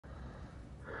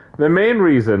The main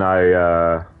reason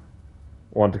I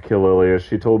want to kill Lily is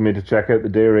she told me to check out the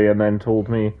dairy and then told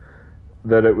me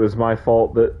that it was my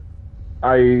fault that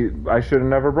I should have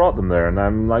never brought them there, and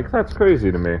I'm like, that's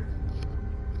crazy to me.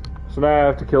 So now I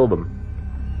have to kill them.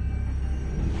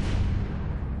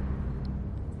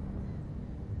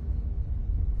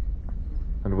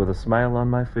 And with a smile on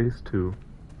my face, too.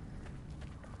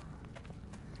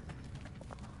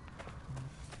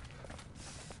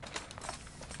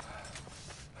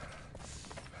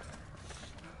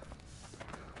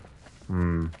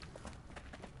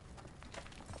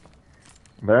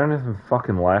 Is there anything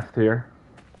fucking left here?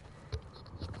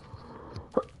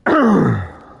 Well,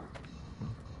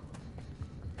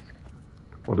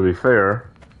 to be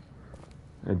fair,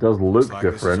 it does look like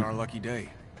different. This is our lucky day.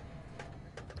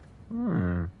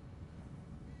 I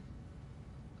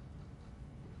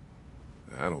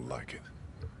don't like it.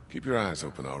 Keep your eyes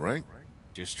open, all right?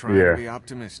 Just trying to be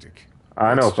optimistic.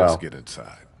 I know, Let's pal. just get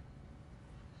inside.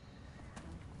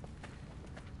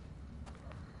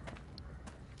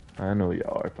 I know you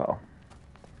are, pal.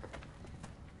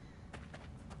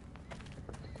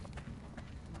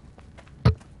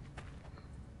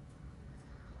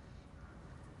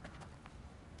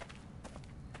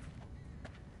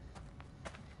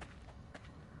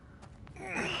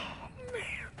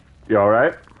 You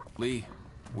alright? Lee,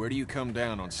 where do you come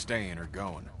down on staying or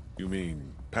going? You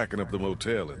mean packing up the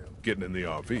motel and getting in the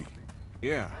RV?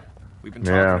 Yeah, we've been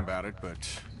talking about it,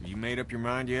 but you made up your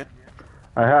mind yet?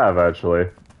 I have, actually.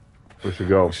 We should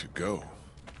go. We should go.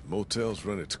 The motel's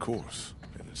run its course,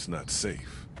 and it's not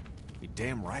safe. You're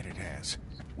damn right it has.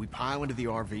 We pile into the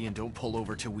RV and don't pull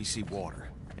over till we see water.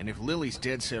 And if Lily's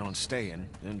dead set on staying,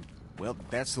 then, well,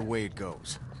 that's the way it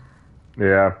goes.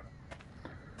 Yeah.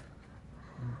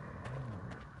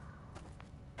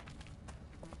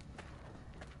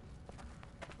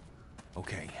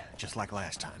 Okay, just like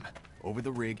last time. Over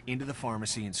the rig, into the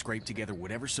pharmacy, and scrape together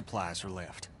whatever supplies are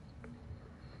left.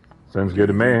 Sounds good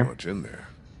to me. Much in there.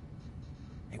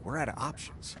 Hey, we're out of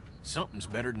options. Something's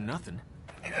better than nothing.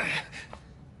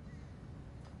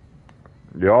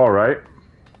 You alright?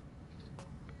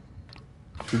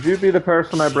 Should you be the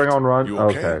person I bring on run? You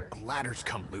okay? Okay. The ladder's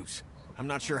come loose. I'm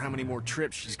not sure how many more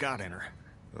trips she's got in her.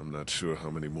 I'm not sure how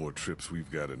many more trips we've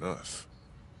got in us.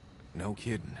 No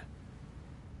kidding.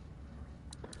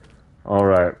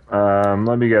 Alright,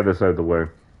 let me get this out of the way.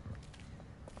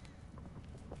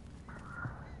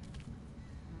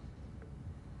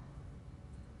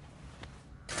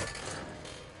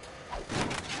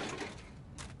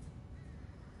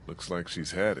 Looks like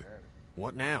she's had it.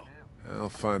 What now? I'll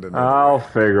find another I'll way.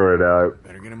 figure it out.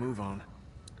 Better get a move on.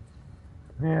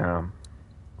 Yeah.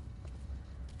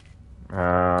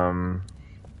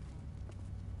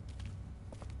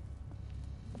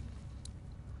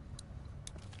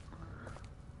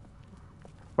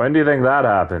 When do you think that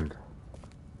happened?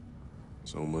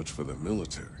 So much for the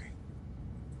military.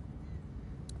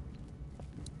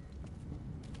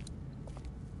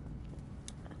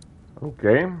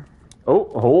 Okay.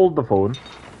 Oh, hold the phone.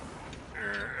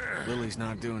 Lily's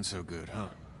not doing so good,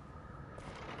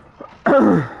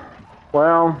 huh?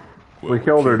 Well, we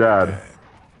killed her dad.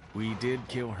 We did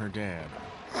kill her dad.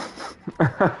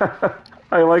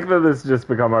 I like that this just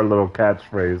become our little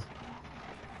catchphrase.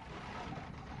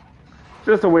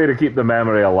 Just a way to keep the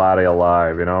memory of Laddie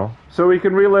alive, you know? So we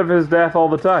can relive his death all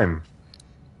the time.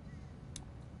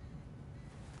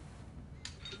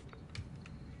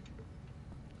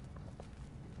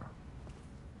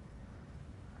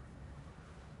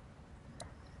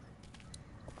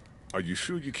 Are you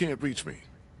sure you can't reach me?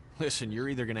 Listen, you're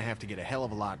either gonna have to get a hell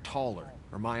of a lot taller,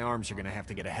 or my arms are gonna have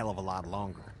to get a hell of a lot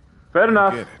longer. Fair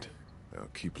enough. Get it. I'll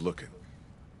keep looking.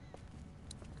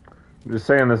 I'm just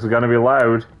saying this is gonna be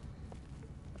loud.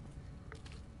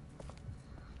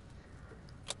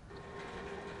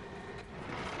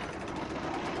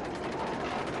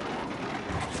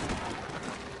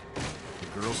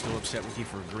 The girl still upset with you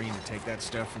for agreeing to take that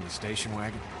stuff from the station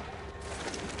wagon?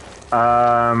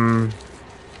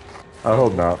 I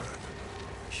hope not.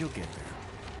 She'll get there.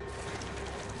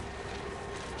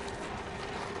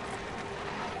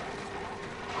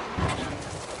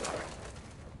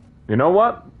 You know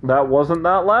what? That wasn't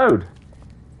that loud.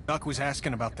 Duck was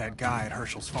asking about that guy at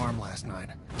Herschel's farm last night.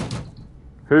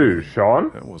 Who,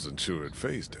 Sean? I wasn't sure it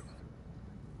phased him.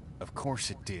 Of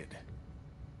course it did.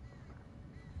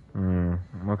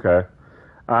 Okay.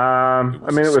 I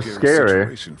mean, it was scary.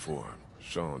 Situation for him.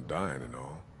 Sean dying and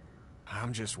all.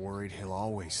 I'm just worried he'll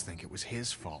always think it was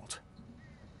his fault.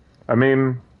 I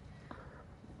mean,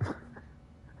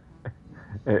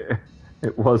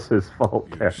 it was his fault,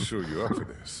 You Ken. sure you're up for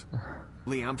this?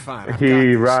 Lee, I'm fine. I've got He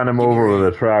this. ran him Give me over your with a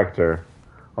hand. tractor.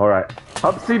 Alright.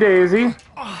 Upsy daisy.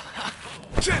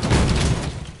 Shit!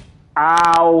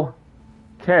 Ow!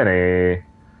 Kenny,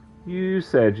 you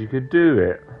said you could do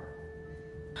it.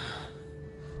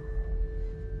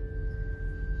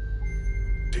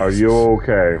 Are you Jesus.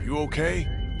 okay? You okay?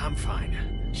 I'm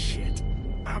fine. Shit.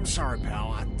 I'm sorry,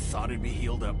 pal. I thought it'd be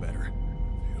healed up better.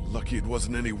 You're lucky it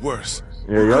wasn't any worse.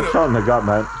 Yeah, you're shot in the gut,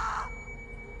 man.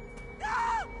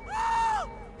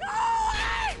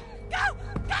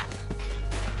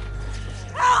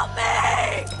 Help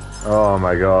me! Oh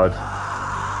my god.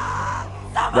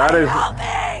 That is... Help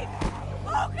me!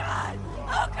 Oh god!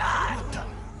 Oh god!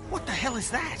 What the hell is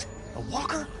that? A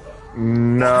walker? Walkers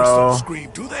No. don't scream,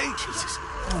 do they? Jesus,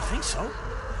 I don't think so.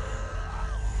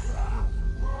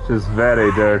 She's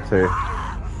very dirty.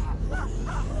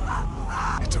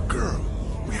 It's a girl.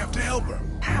 We have to help her.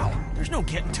 How? There's no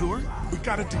getting to her. We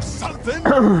gotta do something.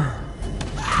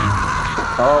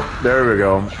 Oh, there we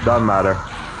go. Doesn't matter.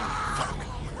 Fuck.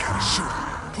 We gotta shoot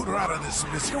her. Put her out of this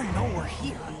I misery. don't know we're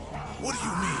here. What do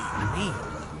you mean? I mean,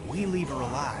 we leave her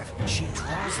alive, and she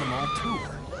draws them all to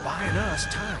her, buying us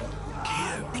time.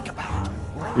 Kid. Think about it.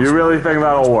 We're all You really think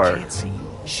that'll we work? can't see.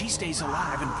 She stays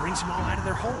alive and brings them all out of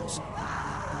their holes.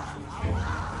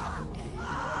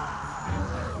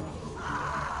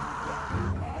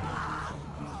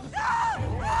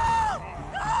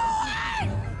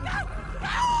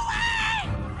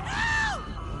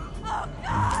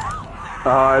 Oh,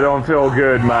 I don't feel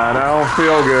good, man. I don't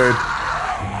feel good.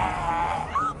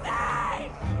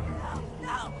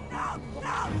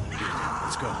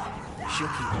 Let's go. She'll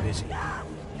keep you busy.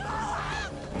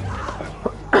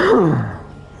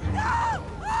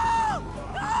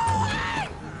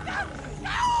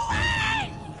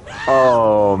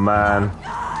 Oh, man.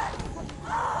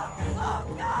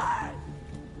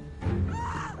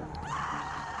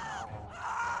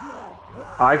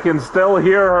 I can still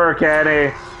hear her,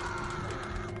 Kenny.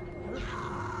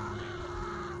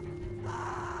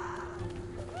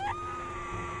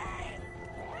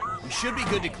 We should be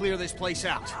good to clear this place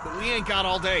out, but we ain't got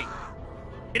all day.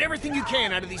 Get everything you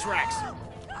can out of these racks.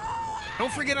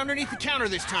 Don't forget underneath the counter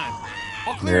this time.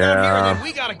 I'll clear it out here and then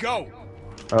we gotta go.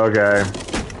 Okay.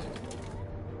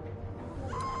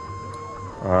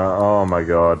 Oh my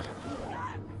god.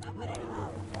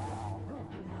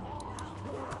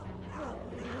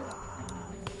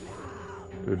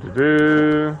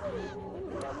 Do.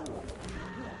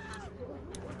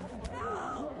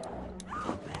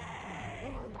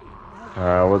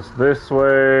 What's this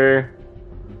way?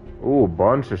 Ooh,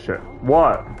 bunch of shit.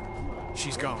 What?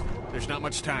 She's gone. There's not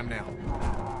much time now.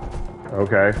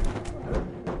 Okay.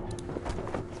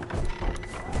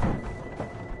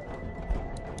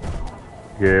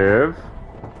 Give.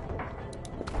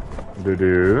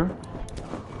 Do.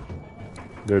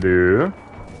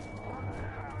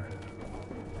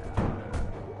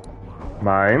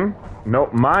 Mine. No,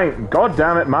 mine. God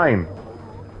damn it, mine.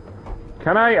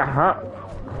 Can I?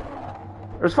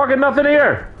 There's fucking nothing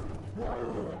here.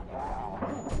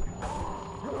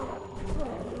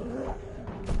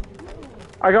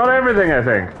 I got everything, I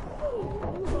think.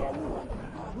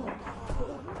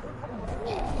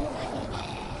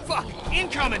 Fuck!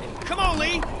 Incoming! Come on,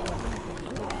 Lee!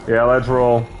 Yeah, let's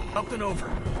roll. Up and over.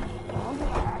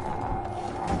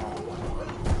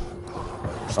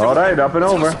 Alright, up and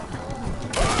over.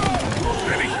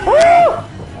 Woo!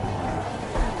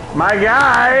 My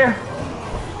guy!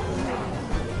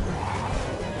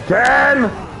 10!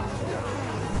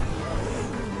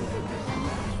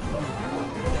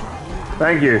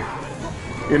 Thank you.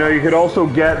 You know, you could also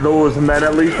get those and then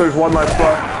at least there's one less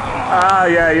fuck. Ah,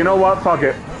 yeah, you know what? Fuck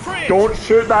it. Don't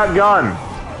shoot that gun.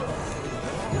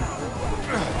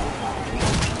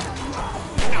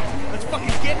 Let's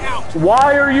fucking get out!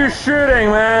 Why are you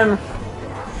shooting, man?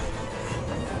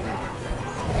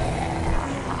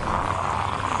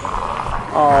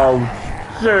 Oh,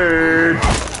 dude.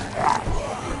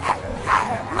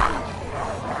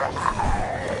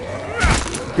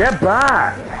 Get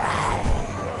back.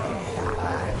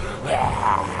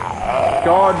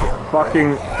 God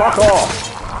fucking fuck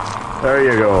off. There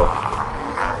you go.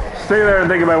 Stay there and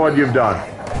think about what you've done.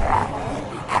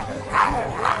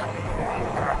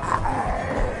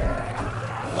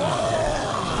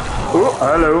 Oh,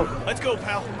 hello. Let's go,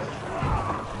 pal.